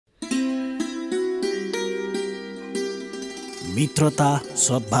मित्रता,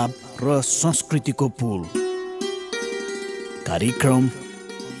 सद्भाव र संस्कृतिको पुल। कार्यक्रम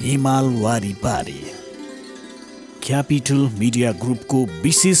हिमाल वारी पारी क्यापिटल मिडिया ग्रुपको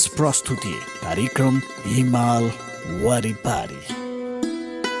विशेष प्रस्तुति कार्यक्रम हिमाल वारी पारी।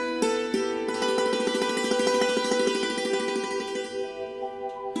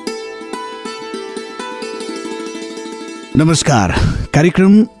 नमस्कार,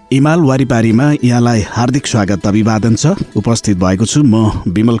 कार्यक्रम हिमाल वारी पारीमा यहाँलाई हार्दिक स्वागत अभिवादन छ। उपस्थित भएको छु म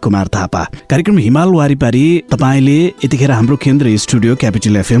विमल कुमार थापा। कार्यक्रम हिमाल वारी पारी तपाईले यतिखेर हाम्रो केन्द्रीय स्टुडियो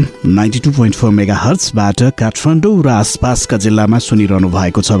क्यापिटल एफएम 92.4 मेगाहर्ट्जबाट काठमाडौँ र आसपासका जिल्लामा सुनिरहनु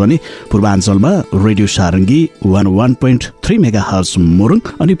भएको छ भने पूर्वाञ्चलमा रेडियो सारङ्गी 101.3 मेगाहर्ट्ज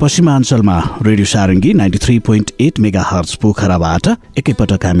मोरङ अनि पश्चिमाञ्चलमा रेडियो सारङ्गी 93.8 मेगाहर्ट्ज पोखराबाट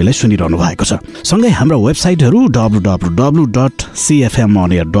एकैपटक हामीलाई सुनिरहनु भएको छ। सँगै हाम्रा वेबसाइटहरू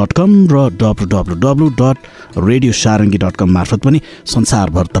www.cfmonair.com र www.radiosharangi.com मार्फत पनि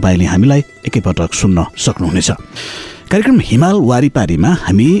संसारभर तपाईले हामीलाई एकैपटक सुन्न सक्नुहुनेछ। कार्यक्रम हिमाल वारीपारीमा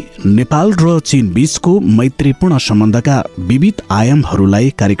हामी नेपाल र चीन बीचको मैत्रीपूर्ण सम्बन्धका विविध आयामहरूलाई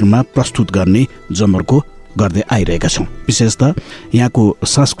कार्यक्रममा प्रस्तुत गर्ने जमर्को गर्दै आइरहेका छौँ। विशेषतः यहाँको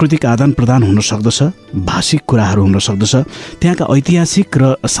सांस्कृतिक आदान प्रदान हुन सक्दछ, भाषिक कुराहरू हुन सक्दछ, त्यहाँका ऐतिहासिक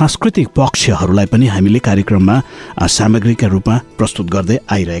र सांस्कृतिक पक्षहरूलाई पनि हामीले कार्यक्रममा सामग्रीका रूपमा प्रस्तुत गर्दै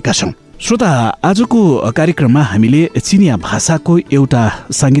आइरहेका छौँ। श्रोता, आजको कार्यक्रममा हामीले चिनिया भाषाको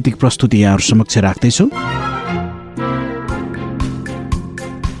एउटा साङ्गीतिक प्रस्तुति यहाँहरू समक्ष राख्दैछौँ।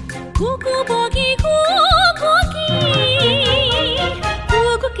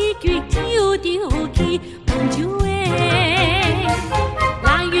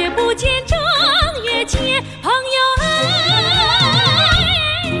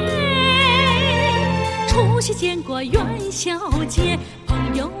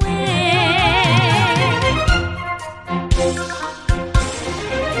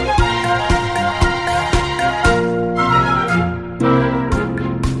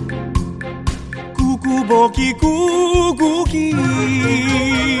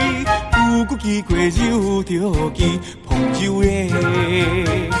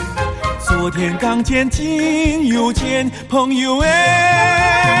昨天刚见，今又见，朋友哎，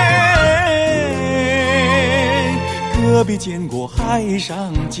隔壁见过，海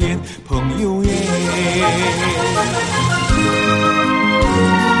上见，朋友哎。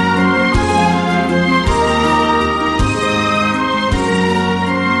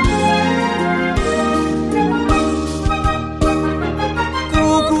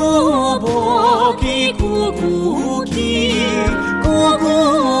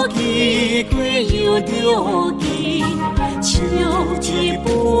丢地，秋季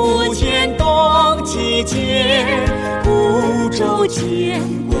不见，冬季见，五洲见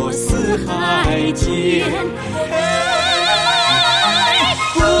过，四海见。哎，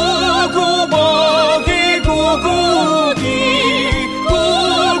咕咕啵给，咕咕给，咕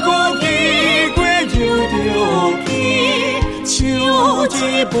咕给，归丢丢给，秋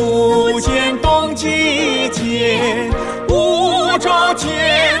季不见，冬季见，五洲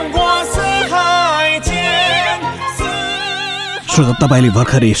见过，四海。श्रोता, तपाईले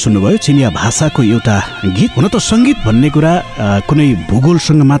भर्खरै सुन्नुभयो चिनिया भाषाको एउटा गीत। हुन त सङ्गीत भन्ने कुरा कुनै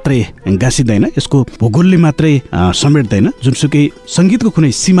भूगोलसँग मात्रै गाँसिँदैन, यसको भूगोलले मात्रै समेट्दैन। जुनसुकै सङ्गीतको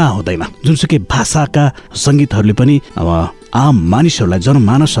कुनै सीमा हुँदैन। जुनसुकै भाषाका सङ्गीतहरूले पनि आम मानिसहरूलाई,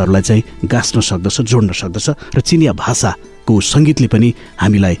 जनमानसहरूलाई चाहिँ गाँस्न सक्दछ, जोड्न सक्दछ र चिनिया भाषाको सङ्गीतले पनि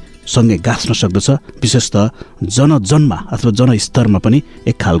हामीलाई सँगै गाँस्न सक्दछ। विशेषतः जनजनमा अथवा जनस्तरमा पनि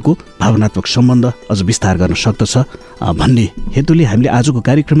एक खालको भावनात्मक सम्बन्ध अझ विस्तार गर्न सक्दछ भन्ने हेतुले हामीले आजको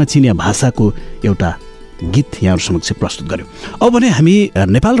कार्यक्रममा चिनिया भाषाको एउटा गीत यहाँहरू समक्ष प्रस्तुत गर्यौँ। अब भने हामी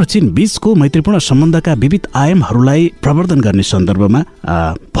नेपाल र चीन बीचको मैत्रीपूर्ण सम्बन्धका विविध आयामहरूलाई प्रवर्धन गर्ने सन्दर्भमा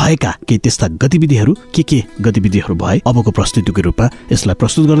भएका केही त्यस्ता गतिविधिहरू के गतिविधिहरू भए अबको प्रस्तुतिको रूपमा यसलाई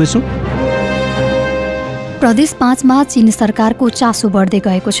प्रस्तुत गर्दैछौँ। प्रदेश 5 मा चीन सरकारको चासो बढ्दै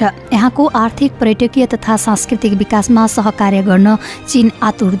गएको छ। यहाँको आर्थिक, पर्यटकीय तथा सांस्कृतिक विकासमा सहकार्य गर्न चीन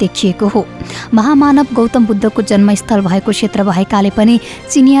आतुर देखिएको हो। महामानव गौतम बुद्धको जन्मस्थल भएको क्षेत्र भएकाले पनि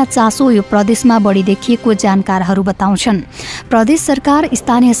चिनिया चासो यो प्रदेशमा बढी देखिएको जानकारहरू बताउँछन्। प्रदेश सरकार,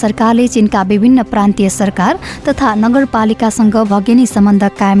 स्थानीय सरकारले चीनका विभिन्न प्रान्तीय सरकार तथा नगरपालिकासँग भगिनी सम्बन्ध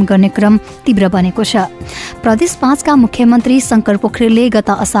कायम गर्ने क्रम तीव्र बनेको छ। प्रदेश 5 का मुख्यमन्त्री शङ्कर पोखरेलले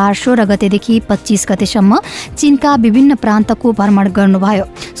गत असार 16 गतेदेखि 25 गतेसम्म चीनका विभिन्न प्रान्तको भ्रमण गर्नुभयो।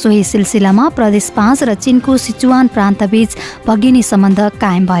 सोही सिलसिलामा प्रदेश 5 र चीनको सिचुवान प्रान्तबीच भगिनी सम्बन्ध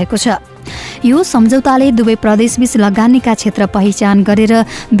कायम भएको छ। यो सम्झौताले दुवै प्रदेशबीच लगानीका क्षेत्र पहिचान गरेर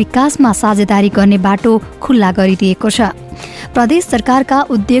विकासमा साझेदारी गर्ने बाटो खुल्ला गरिदिएको छ। प्रदेश सरकारका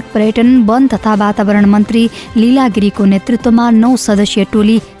उद्योग, पर्यटन, वन तथा वातावरण मन्त्री लीला गिरीको नेतृत्वमा 9 सदस्यीय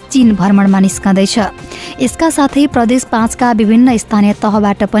टोली चीन भ्रमणमा निस्कँदैछ। यसका साथै प्रदेश 5 का विभिन्न स्थानीय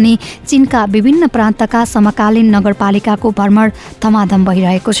तहबाट पनि चीनका विभिन्न प्रान्तका समकालीन नगरपालिकाको भ्रमण धमाधम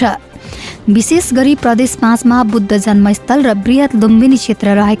भइरहेको छ। विशेष गरी प्रदेश 5 मा बुद्ध जन्मस्थल र बृहत लुम्बिनी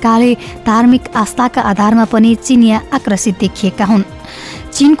क्षेत्र रहेकाले धार्मिक आस्थाका आधारमा पनि चीनिया आकर्षित देखिएका हुन्।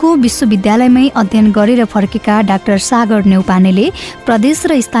 चीनको विश्वविद्यालयमै अध्ययन गरेर फर्केका डाक्टर सागर न्यौपानेले प्रदेश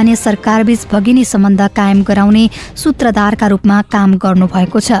र स्थानीय सरकारबीच भगिनी सम्बन्ध कायम गराउने सूत्रधारका रूपमा काम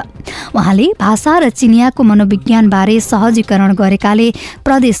गर्नुभएको छ। उहाँले भाषा र चिनियाको मनोविज्ञानबारे सहजीकरण गरेकाले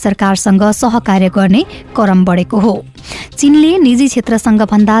प्रदेश सरकारसँग सहकार्य गर्ने क्रम बढेको हो। चीनले निजी क्षेत्रसँग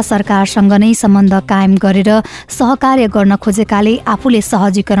भन्दा सरकारसँग नै सम्बन्ध कायम गरेर सहकार्य गर्न खोजेकाले आफूले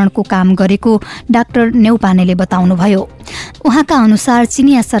सहजीकरणको काम गरेको डाक्टर न्यौपानेले बताउनुभयो। उहाँका अनुसार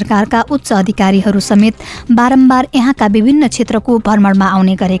चिनिया सरकारका उच्च अधिकारीहरू समेत बारम्बार यहाँका विभिन्न क्षेत्रको भ्रमणमा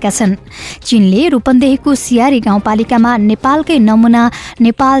आउने गरेका छन्। चीनले रूपन्देहीको सियारी गाउँपालिकामा नेपालकै नमुना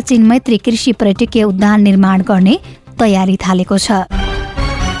नेपाल चीन मैत्री कृषि पर्यटकीय उद्यान निर्माण गर्ने तयारी थालेको छ।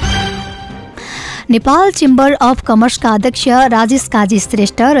 नेपाल चेम्बर अफ कमर्सका अध्यक्ष राजेश काजी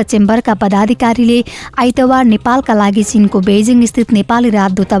श्रेष्ठ र चेम्बरका पदाधिकारीले आइतबार नेपालका लागि चीनको बेजिङ स्थित नेपाली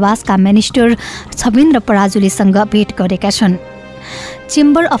राजदूतावासका मिनिस्टर छविन्द्र पराजुलीसँग भेट गरेका छन्।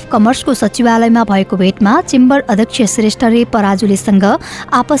 चेम्बर अफ कमर्सको सचिवालयमा भएको भेटमा चेम्बर अध्यक्ष श्रेष्ठले पराजुलीसँग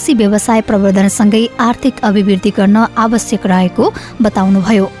आपसी व्यवसाय प्रवर्धनसँगै आर्थिक अभिवृद्धि गर्न आवश्यक रहेको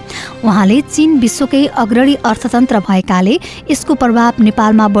बताउनुभयो। उहाँले चीन विश्वकै अग्रणी अर्थतन्त्र भएकाले यसको प्रभाव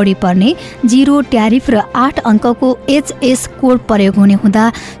नेपालमा बढी पर्ने, 0 ट्यारिफ र 8 अङ्कको HS कोड प्रयोग हुने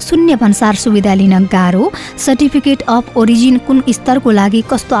हुँदा शून्य भन्सार सुविधा लिन गाह्रो, सर्टिफिकेट अफ ओरिजिन कुन स्तरको लागि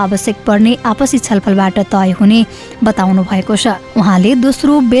कस्तो आवश्यक पर्ने आपसी छलफलबाट तय हुने बताउनु भएको छ। उहाँले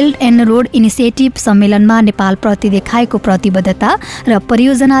दोस्रो बेल्ट एन्ड रोड इनिसिएटिभ सम्मेलनमा नेपालप्रति देखाएको प्रतिबद्धता र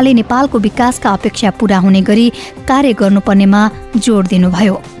परियोजनाले नेपालको विकासका अपेक्षा पूरा हुने गरी कार्य गर्नुपर्नेमा जोड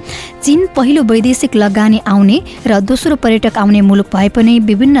दिनुभयो। चीन पहिलो वैदेशिक लगानी आउने र दोस्रो पर्यटक आउने मुलुक भए पनि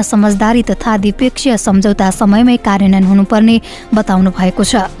विभिन्न समझदारी तथा द्विपक्षीय सम्झौता समयमै कार्यान्वयन हुनुपर्ने बताउनु भएको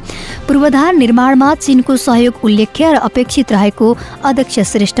छ। पूर्वाधार निर्माणमा चीनको सहयोग उल्लेख्य र अपेक्षित रहेको अध्यक्ष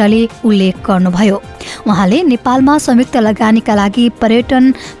श्रेष्ठले उल्लेख गर्नुभयो। उहाँले नेपालमा संयुक्त लगानीका लागि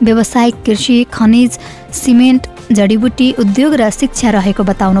पर्यटन, व्यावसायिक कृषि, खनिज, सिमेन्ट, जडीबुटी, उद्योग र शिक्षा रहेको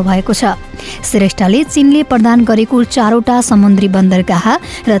बताउनु भएको छ। श्रेष्ठले चीनले प्रदान गरेको 4वटा समुद्री बन्दरगाह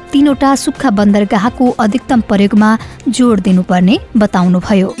र 3वटा सुक्खा बन्दरगाहको अधिकतम प्रयोगमा जोड दिनुपर्ने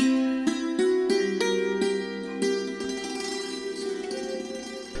बताउनुभयो।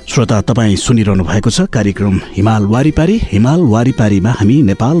 श्रोता, तपाईँ सुनिरहनु भएको छ कार्यक्रम हिमाल वारिपारी। हिमाल वारिपारीमा हामी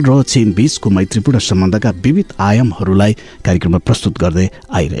नेपाल र चीन बीचको मैत्रीपूर्ण सम्बन्धका विविध आयामहरूलाई कार्यक्रममा प्रस्तुत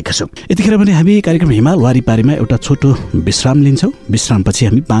गर्दै आइरहेका छौँ। यतिखेर पनि हामी कार्यक्रम हिमाल वारिपारीमा एउटा छोटो विश्राम लिन्छौँ। विश्रामपछि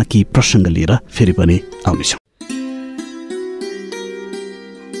हामी बाँकी प्रसङ्ग लिएर फेरि पनि आउनेछौँ।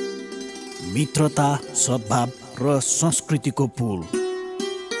 मित्रता, सद्भाव र संस्कृतिको पुल,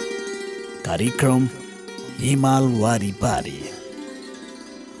 कार्यक्रम हिमाल वारिपारी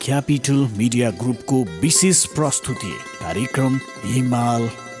क्यापिटल मिडिया ग्रुपको विशेष प्रस्तुति, कार्यक्रम हिमाल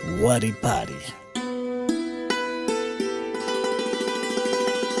वारिपारी।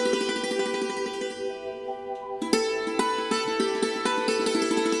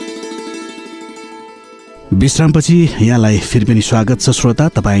 विश्रामपछि यहाँलाई फेरि पनि स्वागत छ। श्रोता,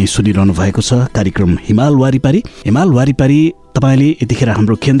 तपाईँ सुनिरहनु भएको छ कार्यक्रम हिमाल वारिपारी। हिमाल वारिपारी तपाईले यतिखेर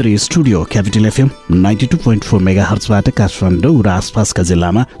हाम्रो केन्द्रीय स्टुडियो क्यापिटल FM 92.4 मेगाहर्जबाट काठमाडौँ र आसपासका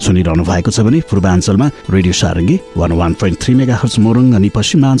जिल्लामा सुनिरहनु भएको छ भने पूर्वाञ्चलमा रेडियो सारङ्गी 101.3 मेगाहर्ज मोरङ अनि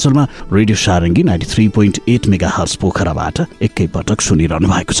पश्चिमाञ्चलमा रेडियो सारङ्गी 93.8 मेगाहर्ज पोखराबाट एकैपटक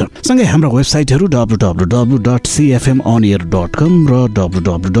सुनिरहनु भएको छ। सँगै हाम्रो वेबसाइटहरू www.cfmonair.com र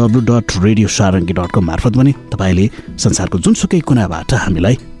www.radiosaranggi.com मार्फत पनि तपाईले संसारको जुनसुकै कुनाबाट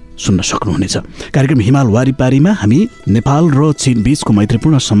हामीलाई सुन्न सक्नुहुनेछ। कार्यक्रम हिमाल वारिपारीमा हामी नेपाल र चीन बीचको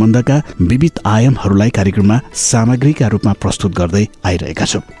मैत्रीपूर्ण सम्बन्धका विविध आयामहरूलाई कार्यक्रममा सामग्रीका रूपमा प्रस्तुत गर्दै आइरहेका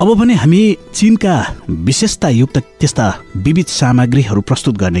छौँ। अब पनि हामी चीनका विशेषतायुक्त त्यस्ता विविध सामग्रीहरू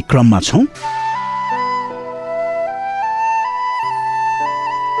प्रस्तुत गर्ने क्रममा छौँ।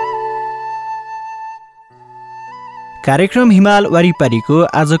 कार्यक्रम हिमाल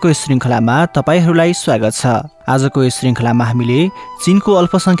वारिपारीको आजको श्रृङ्खलामा तपाईहरूलाई स्वागत छ। आजको यस श्रृङ्खलामा हामीले चीनको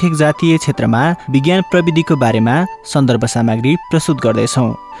अल्पसंख्यक जातीय क्षेत्रमा विज्ञान प्रविधिको बारेमा सन्दर्भ सामग्री प्रस्तुत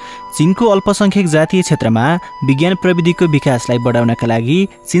गर्दैछौँ। चीनको अल्पसंख्यक जातीय क्षेत्रमा विज्ञान प्रविधिको विकासलाई बढाउनका लागि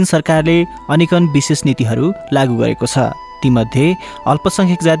चीन सरकारले अनेकन विशेष नीतिहरू लागू गरेको छ। तीमध्ये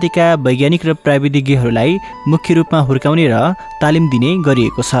अल्पसंख्यक जातिका वैज्ञानिक र प्राविधिज्ञहरूलाई मुख्य रूपमा हुर्काउने र तालिम दिने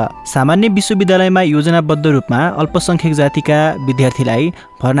गरिएको छ। सामान्य विश्वविद्यालयमा योजनाबद्ध रूपमा अल्पसंख्यक जातिका विद्यार्थीलाई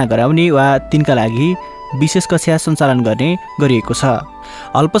भर्ना गराउने वा तिनका लागि विशेष कक्षा सञ्चालन गर्ने गरिएको छ।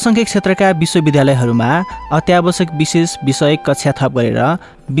 अल्पसंख्यक क्षेत्रका विश्वविद्यालयहरूमा अत्यावश्यक विशेष विषयक कक्षा थप गरेर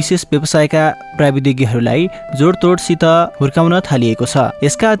विशेष व्यवसायका प्राविधिज्ञहरूलाई जोडतोडसित हुर्काउन थालिएको छ।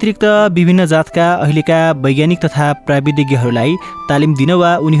 यसका अतिरिक्त विभिन्न जातका अहिलेका वैज्ञानिक तथा प्राविधिज्ञहरूलाई तालिम दिन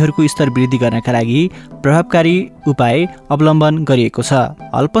वा उनीहरूको स्तर वृद्धि गर्नका लागि प्रभावकारी उपाय अवलम्बन गरिएको छ।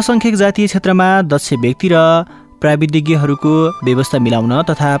 अल्पसंख्यक जातीय क्षेत्रमा दक्ष व्यक्ति र प्राविधिज्ञहरूको व्यवस्था मिलाउन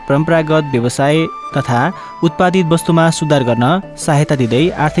तथा परम्परागत व्यवसाय तथा उत्पादित वस्तुमा सुधार गर्न सहायता दिँदै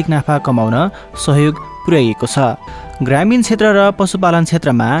आर्थिक नाफा कमाउन सहयोग पुर्याइएको छ। ग्रामीण क्षेत्र र पशुपालन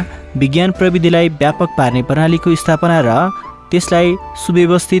क्षेत्रमा विज्ञान प्रविधिलाई व्यापक पार्ने प्रणालीको स्थापना र त्यसलाई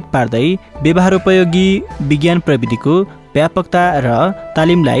सुव्यवस्थित पार्दै व्यवहारोपयोगी विज्ञान प्रविधिको व्यापकता र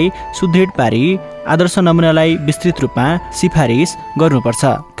तालिमलाई सुदृढ पारी आदर्श नमुनालाई विस्तृत रूपमा सिफारिस गर्नुपर्छ।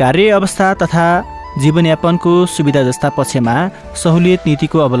 कार्य अवस्था तथा जीवनयापनको सुविधा जस्ता पक्षमा सहुलियत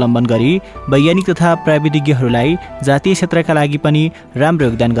नीतिको अवलम्बन गरी वैज्ञानिक तथा प्राविधिज्ञहरूलाई जातीय क्षेत्रका लागि पनि राम्रो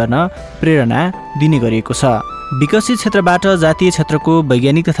योगदान गर्न प्रेरणा दिने गरिएको छ। विकसित क्षेत्रबाट जातीय क्षेत्रको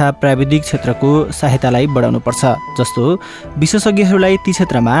वैज्ञानिक तथा प्राविधिक क्षेत्रको सहायतालाई बढाउनुपर्छ। जस्तो विशेषज्ञहरूलाई ती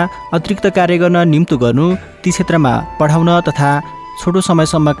क्षेत्रमा अतिरिक्त कार्य गर्न निम्तो गर्नु, ती क्षेत्रमा पढाउन तथा छोटो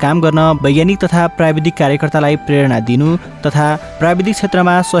समयसम्म काम गर्न वैज्ञानिक तथा प्राविधिक कार्यकर्तालाई प्रेरणा दिनु तथा प्राविधिक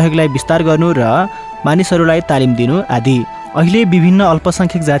क्षेत्रमा सहयोगलाई विस्तार गर्नु र मानिसहरूलाई तालिम दिनु आदि। अहिले विभिन्न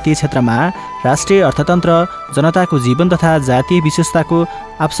अल्पसंख्यक जातीय क्षेत्रमा राष्ट्रिय अर्थतन्त्र, जनताको जीवन तथा जातीय विशेषताको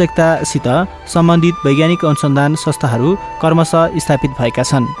आवश्यकतासित सम्बन्धित वैज्ञानिक अनुसन्धान संस्थाहरू क्रमशः स्थापित भएका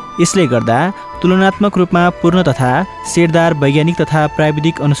छन्। यसले गर्दा तुलनात्मक रूपमा पूर्ण तथा सेटदार वैज्ञानिक तथा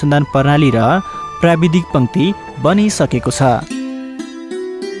प्राविधिक अनुसन्धान प्रणाली र प्राविधिक पङ्क्ति बनिसकेको छ।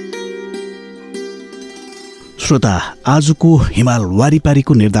 श्रोता, आजको हिमाल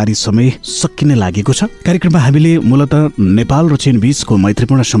वारिपारीको निर्धारित समय सकिने लागेको छ। कार्यक्रममा हामीले मूलतः नेपाल र चीन बीचको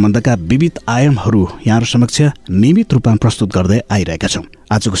मैत्रीपूर्ण सम्बन्धका विविध आयामहरू यहाँहरू समक्ष नियमित रूपमा प्रस्तुत गर्दै आइरहेका छौँ।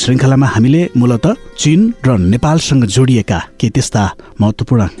 आजको श्रृङ्खलामा हामीले मूलतः चीन र नेपालसँग जोडिएका केही त्यस्ता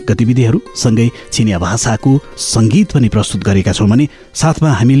महत्त्वपूर्ण गतिविधिहरू सँगै चिनिया भाषाको सङ्गीत पनि प्रस्तुत गरेका छौँ भने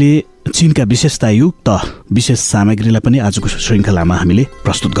साथमा हामीले चीनका विशेषतायुक्त विशेष सामग्रीलाई पनि आजको श्रृङ्खलामा हामीले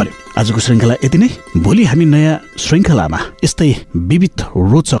प्रस्तुत गर्यौँ। आजको श्रृङ्खला यति नै। भोलि हामी नयाँ श्रृङ्खलामा यस्तै विविध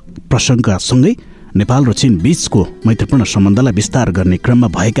रोचक प्रसङ्गसँगै नेपाल र चीन बीचको मैत्रीपूर्ण सम्बन्धलाई विस्तार गर्ने क्रममा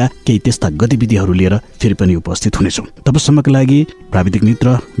भएका केही त्यस्ता गतिविधिहरू लिएर फेरि पनि उपस्थित हुनेछौँ। तबसम्मका लागि प्राविधिक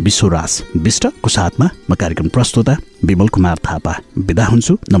मित्र विश्वराज विष्टको साथमा म कार्यक्रम प्रस्तोता विमल कुमार थापा बिदा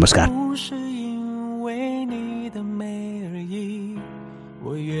हुन्छु। नमस्कार।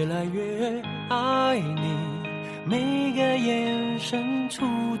越来越爱你，每个眼神触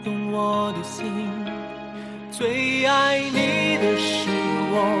动我的心。最爱你的是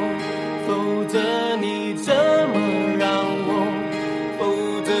我，否则你怎么让我？否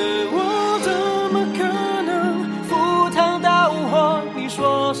则我怎么可能赴汤蹈火？你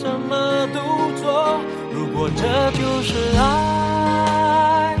说什么都做。如果这就是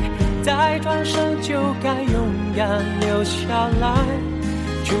爱，再转身就该勇敢留下来。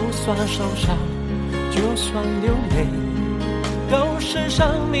就算受伤，就算流泪，都是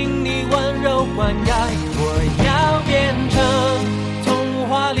生命你温柔灌溉。我要变成童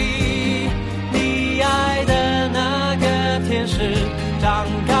话里你爱的那个天使，张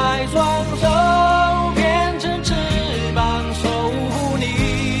开双手，变成翅膀守护你。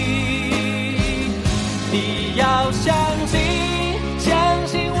你要相信，相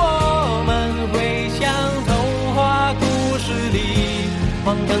信我们会像童话故事里。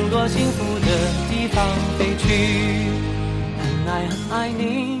往更多幸福的地方飞去。很爱很爱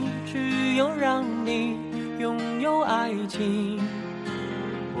你，只有让你拥有爱情，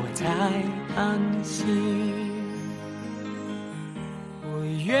我才安心。我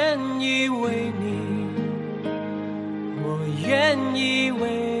愿意为你，我愿意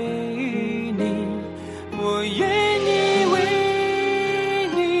为你，我愿意为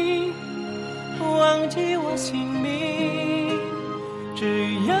你忘记我姓名。只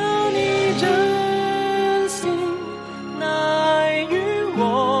要你真心，那爱与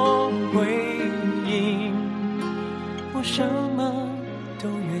我回应，我什么都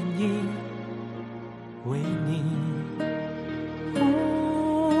愿意为你。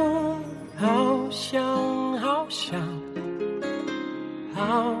好想好想，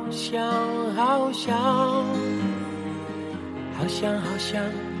好想好想，好想好想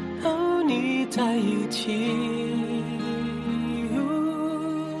和你在一起。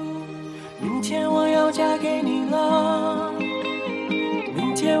明天我要嫁给你了，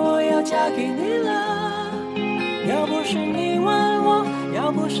嫁给你了。要不是你问我，要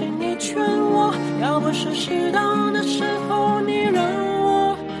不是你劝我，要不是适当的时候你让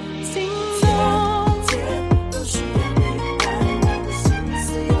我心动，都需要你爱，我的心思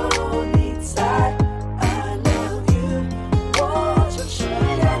有你在。I love you， 我就是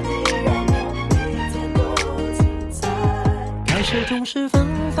要你让我每天都精彩。开始总是分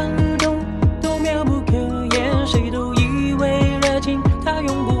分而动，都妙不可言，谁都以为热情它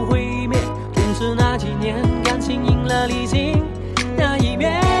永不会灭，正是那几年感情赢了理性那一面。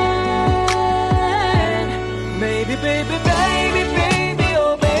Baby baby baby baby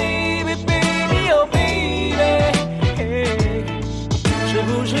oh baby baby oh baby， 是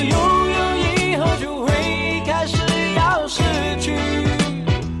不是拥有以后就会开始要失去？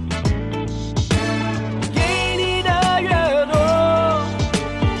给你的越多，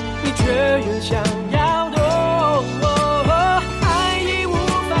你却越想要多。爱已无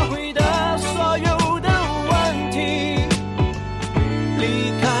法回答所有的问题，离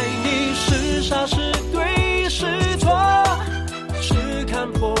开你是傻是对是错，是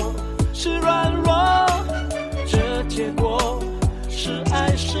看破是软弱，这结果是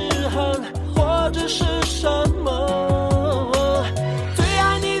爱是恨或者是什